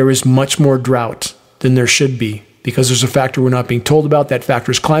 there is much more drought than there should be because there's a factor we're not being told about. That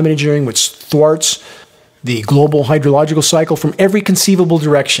factor is climate engineering, which thwarts the global hydrological cycle from every conceivable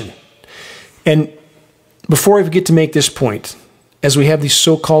direction. And before I get to make this point, as we have the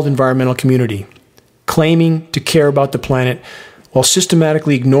so-called environmental community claiming to care about the planet while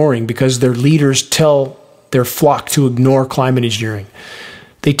systematically ignoring because their leaders tell their flock to ignore climate engineering.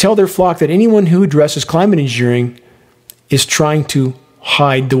 They tell their flock that anyone who addresses climate engineering is trying to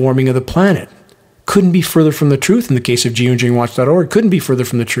hide the warming of the planet. Couldn't be further from the truth in the case of geoengineeringwatch.org. Couldn't be further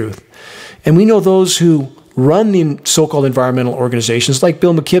from the truth. And we know those who run the so-called environmental organizations, like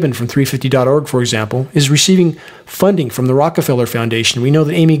Bill McKibben from 350.org, for example, is receiving funding from the Rockefeller Foundation. We know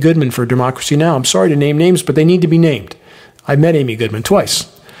that Amy Goodman for Democracy Now! I'm sorry to name names, but they need to be named. I met Amy Goodman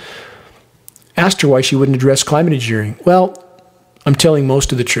twice. Asked her why she wouldn't address climate engineering. Well, I'm telling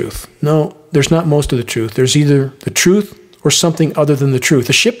most of the truth. No, there's not most of the truth. There's either the truth or something other than the truth.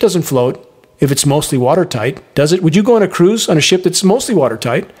 A ship doesn't float if it's mostly watertight, does it? Would you go on a cruise on a ship that's mostly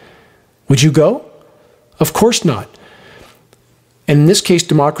watertight? Would you go? Of course not. And in this case,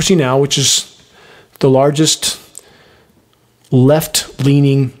 Democracy Now!, which is the largest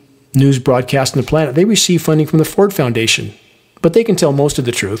left-leaning news broadcast on the planet, they receive funding from the Ford Foundation. But they can tell most of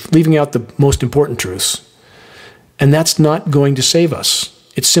the truth, leaving out the most important truths. And that's not going to save us.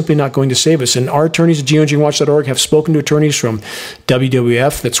 It's simply not going to save us. And our attorneys at geoengineeringwatch.org have spoken to attorneys from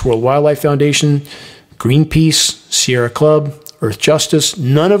WWF, that's World Wildlife Foundation, Greenpeace, Sierra Club, Earth Justice.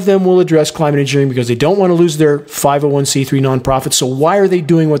 None of them will address climate engineering because they don't want to lose their 501c3 nonprofits. So why are they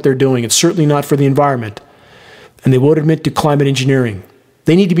doing what they're doing? It's certainly not for the environment. And they won't admit to climate engineering.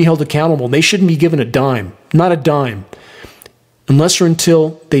 They need to be held accountable. They shouldn't be given a dime, not a dime, unless or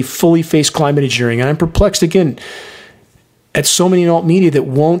until they fully face climate engineering. And I'm perplexed again at so many in alt media that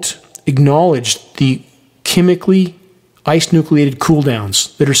won't acknowledge the chemically ice-nucleated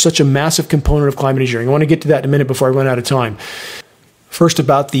cooldowns that are such a massive component of climate engineering. I want to get to that in a minute before I run out of time. First,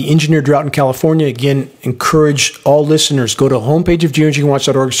 about the engineered drought in California. Again, encourage all listeners, go to the homepage of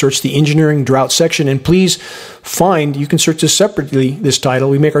geoengineeringwatch.org, search the engineering drought section, and please find, you can search this separately, this title.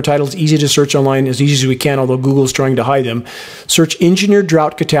 We make our titles easy to search online as easy as we can, although Google is trying to hide them. Search engineered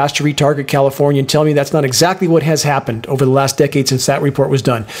drought catastrophe target California and tell me that's not exactly what has happened over the last decade since that report was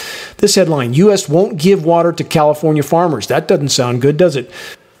done. This headline, U.S. won't give water to California farmers. That doesn't sound good, does it?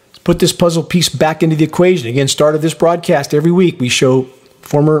 Put this puzzle piece back into the equation. Again, start of this broadcast every week, we show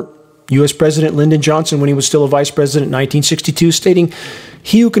former U.S. President Lyndon Johnson when he was still a vice president in 1962 stating,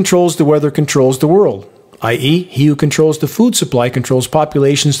 "He who controls the weather controls the world," i.e., he who controls the food supply controls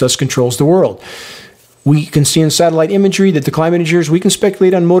populations, thus controls the world. We can see in satellite imagery that the climate engineers, we can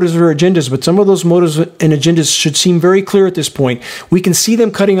speculate on motives or agendas, but some of those motives and agendas should seem very clear at this point. We can see them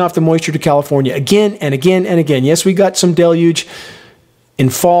cutting off the moisture to California again and again and again. Yes, we got some deluge in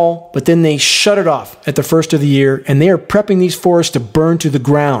fall, but then they shut it off at the first of the year, and they are prepping these forests to burn to the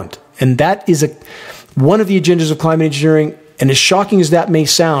ground. And that is one of the agendas of climate engineering, and as shocking as that may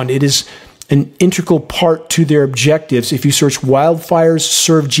sound, it is an integral part to their objectives. If you search wildfires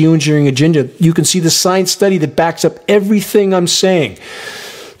serve geoengineering agenda, you can see the science study that backs up everything I'm saying.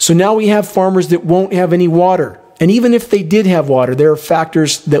 So now we have farmers that won't have any water. And even if they did have water, there are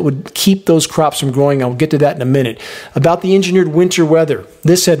factors that would keep those crops from growing. I'll get to that in a minute. About the engineered winter weather.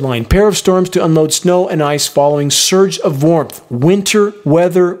 This headline, pair of storms to unload snow and ice following surge of warmth. Winter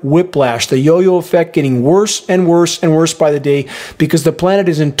weather whiplash. The yo-yo effect getting worse and worse and worse by the day because the planet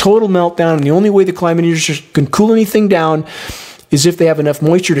is in total meltdown, and the only way the climate engineers can cool anything down is if they have enough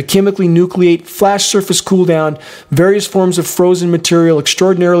moisture to chemically nucleate, flash surface cool down, various forms of frozen material,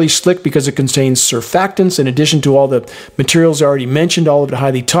 extraordinarily slick because it contains surfactants in addition to all the materials I already mentioned, all of it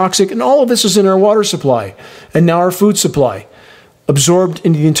highly toxic, and all of this is in our water supply and now our food supply, absorbed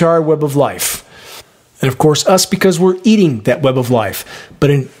into the entire web of life. And of course, us, because we're eating that web of life. But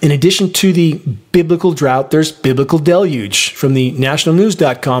in addition to the biblical drought, there's biblical deluge. From the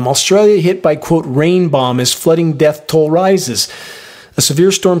nationalnews.com, Australia hit by, quote, rain bomb as flooding death toll rises. A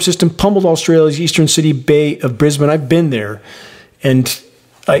severe storm system pummeled Australia's eastern city Bay of Brisbane. I've been there, and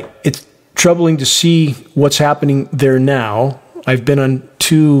it's troubling to see what's happening there now. I've been on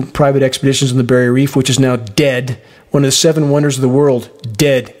 2 private expeditions on the Barrier Reef, which is now dead. One of the 7 wonders of the world,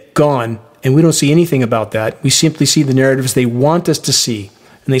 dead, gone. And we don't see anything about that. We simply see the narratives they want us to see.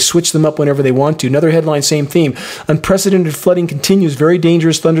 and they switch them up whenever they want to. Another headline, same theme. Unprecedented flooding continues. Very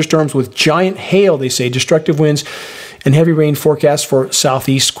dangerous thunderstorms with giant hail, they say. Destructive winds and heavy rain forecast for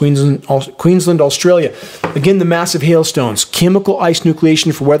southeast Queensland, Australia. Again, the massive hailstones. Chemical ice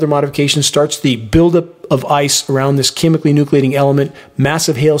nucleation for weather modification starts the buildup of ice around this chemically nucleating element.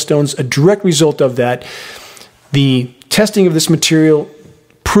 Massive hailstones, a direct result of that. The testing of this material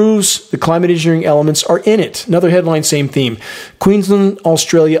proves the climate engineering elements are in it. Another headline, same theme. Queensland,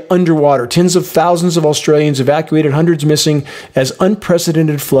 Australia, underwater. Tens of thousands of Australians evacuated, hundreds missing as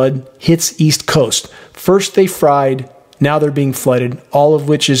unprecedented flood hits East Coast. First they fried, now they're being flooded, all of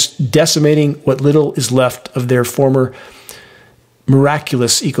which is decimating what little is left of their former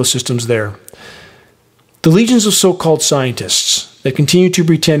miraculous ecosystems there. The legions of so-called scientists that continue to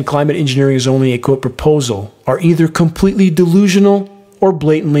pretend climate engineering is only a, quote, proposal are either completely delusional or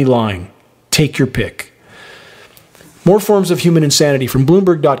blatantly lying. Take your pick. More forms of human insanity from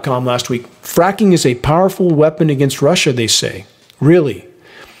Bloomberg.com last week. Fracking is a powerful weapon against Russia, they say. Really?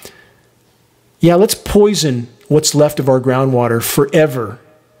 Yeah, let's poison what's left of our groundwater forever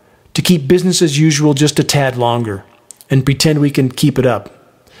to keep business as usual just a tad longer and pretend we can keep it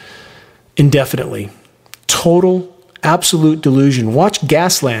up indefinitely. Total, absolute delusion. Watch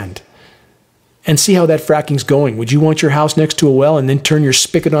Gasland and see how that fracking's going. Would you want your house next to a well and then turn your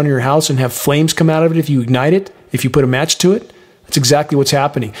spigot on your house and have flames come out of it if you ignite it, if you put a match to it? That's exactly what's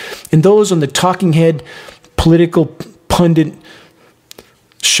happening. And those on the talking head, political pundit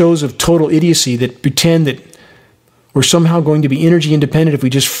shows of total idiocy that pretend that we're somehow going to be energy independent if we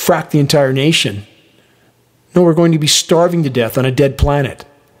just frack the entire nation. No, we're going to be starving to death on a dead planet.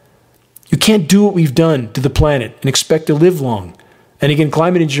 You can't do what we've done to the planet and expect to live long. And again,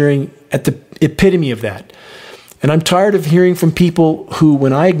 climate engineering at the epitome of that. And I'm tired of hearing from people who,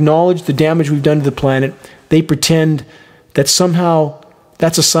 when I acknowledge the damage we've done to the planet, they pretend that somehow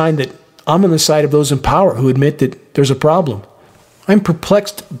that's a sign that I'm on the side of those in power who admit that there's a problem. I'm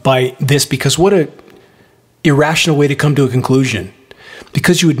perplexed by this because what a irrational way to come to a conclusion.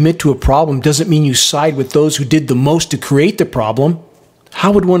 Because you admit to a problem doesn't mean you side with those who did the most to create the problem.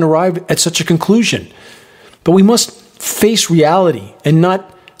 How would one arrive at such a conclusion? But we must face reality and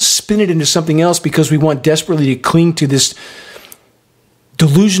not spin it into something else because we want desperately to cling to this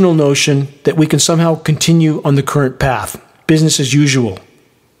delusional notion that we can somehow continue on the current path. Business as usual.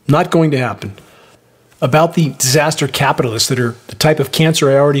 Not going to happen. About the disaster capitalists that are the type of cancer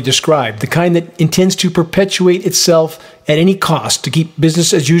I already described, the kind that intends to perpetuate itself at any cost to keep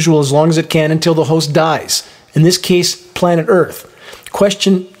business as usual as long as it can until the host dies. In this case, planet Earth.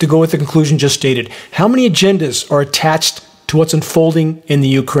 Question to go with the conclusion just stated. How many agendas are attached to what's unfolding in the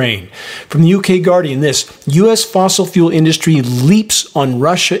Ukraine? From the UK Guardian, this, U.S. fossil fuel industry leaps on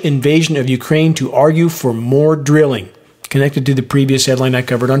Russia invasion of Ukraine to argue for more drilling. Connected to the previous headline I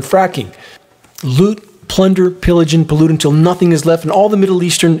covered on fracking. Loot, plunder, pillage, and pollute until nothing is left. And all the Middle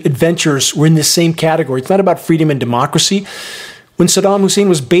Eastern adventurers were in this same category. It's not about freedom and democracy. When Saddam Hussein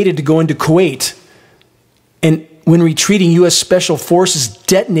was baited to go into Kuwait, and when retreating, U.S. Special Forces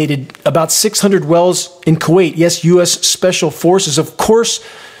detonated about 600 wells in Kuwait. Yes, U.S. Special Forces. Of course,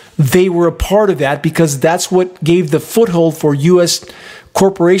 they were a part of that because that's what gave the foothold for U.S.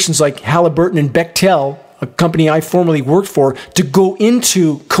 corporations like Halliburton and Bechtel, a company I formerly worked for, to go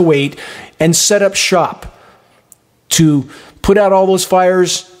into Kuwait and set up shop to put out all those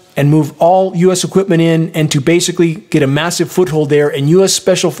fires and move all U.S. equipment in and to basically get a massive foothold there. And U.S.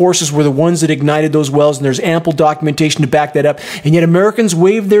 Special Forces were the ones that ignited those wells, and there's ample documentation to back that up. And yet Americans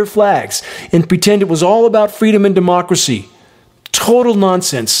wave their flags and pretend it was all about freedom and democracy. Total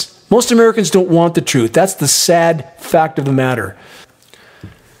nonsense. Most Americans don't want the truth. That's the sad fact of the matter.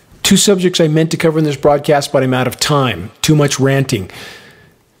 Two subjects I meant to cover in this broadcast, but I'm out of time. Too much ranting.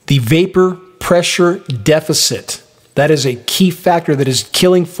 The vapor pressure deficit. That is a key factor that is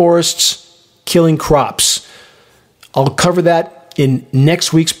killing forests, killing crops. I'll cover that in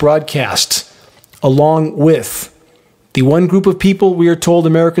next week's broadcast, along with the one group of people we are told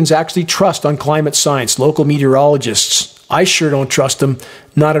Americans actually trust on climate science, local meteorologists. I sure don't trust them,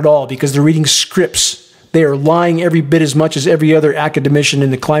 not at all, because they're reading scripts. They are lying every bit as much as every other academician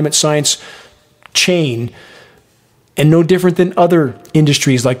in the climate science chain, and no different than other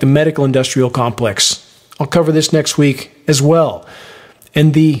industries like the medical industrial complex. I'll cover this next week as well.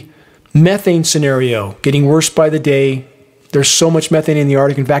 And the methane scenario, getting worse by the day. There's so much methane in the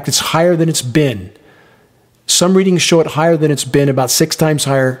Arctic. In fact, it's higher than it's been. Some readings show it higher than it's been, about 6 times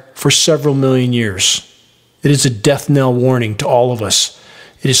higher for several million years. It is a death knell warning to all of us.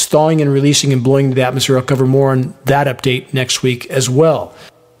 It is thawing and releasing and blowing into the atmosphere. I'll cover more on that update next week as well.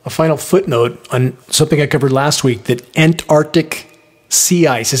 A final footnote on something I covered last week, that Antarctic sea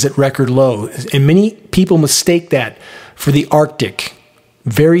ice is at record low, and many people mistake that for the Arctic.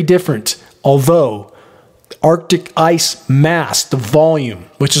 Very different, although Arctic ice mass, the volume,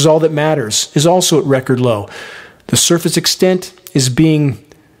 which is all that matters, is also at record low. The surface extent is being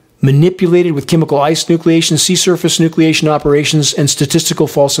manipulated with chemical ice nucleation, sea surface nucleation operations, and statistical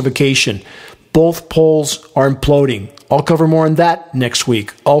falsification. Both poles are imploding. I'll cover more on that next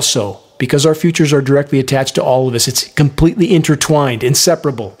week also, because our futures are directly attached to all of us. It's completely intertwined,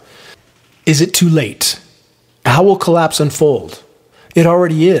 inseparable. Is it too late? How will collapse unfold? It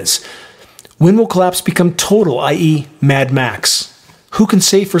already is. When will collapse become total, i.e. Mad Max? Who can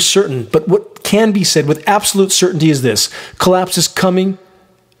say for certain? But what can be said with absolute certainty is this: collapse is coming,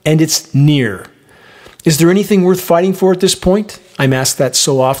 and it's near. Is there anything worth fighting for at this point? I'm asked that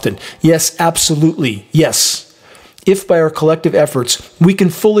so often. Yes, absolutely, yes. If by our collective efforts we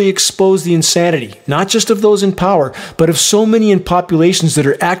can fully expose the insanity, not just of those in power, but of so many in populations that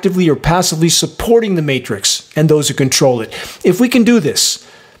are actively or passively supporting the Matrix and those who control it. If we can do this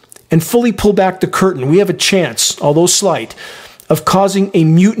and fully pull back the curtain, we have a chance, although slight, of causing a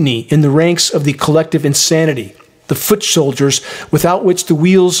mutiny in the ranks of the collective insanity, the foot soldiers without which the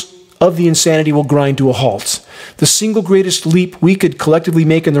wheels of the insanity will grind to a halt. The single greatest leap we could collectively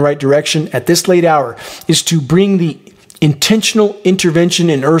make in the right direction at this late hour is to bring the intentional intervention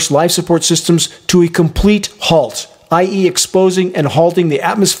in Earth's life support systems to a complete halt, i.e. exposing and halting the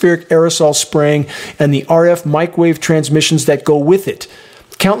atmospheric aerosol spraying and the RF microwave transmissions that go with it.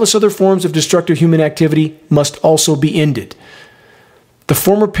 Countless other forms of destructive human activity must also be ended. The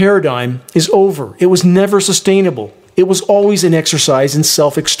former paradigm is over. It was never sustainable. It was always an exercise in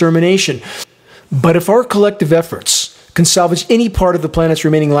self-extermination. But if our collective efforts can salvage any part of the planet's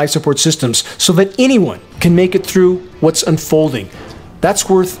remaining life support systems so that anyone can make it through what's unfolding, that's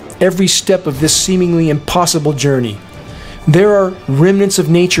worth every step of this seemingly impossible journey. There are remnants of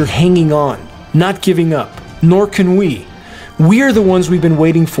nature hanging on, not giving up, nor can we. We are the ones we've been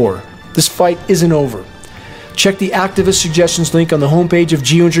waiting for. This fight isn't over. Check the activist suggestions link on the homepage of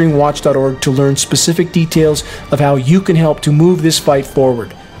geoengineeringwatch.org to learn specific details of how you can help to move this fight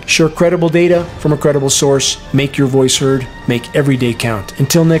forward. Share credible data from a credible source. Make your voice heard. Make every day count.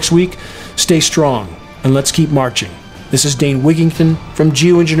 Until next week, stay strong and let's keep marching. This is Dane Wigington from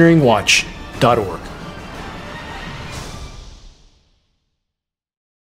geoengineeringwatch.org.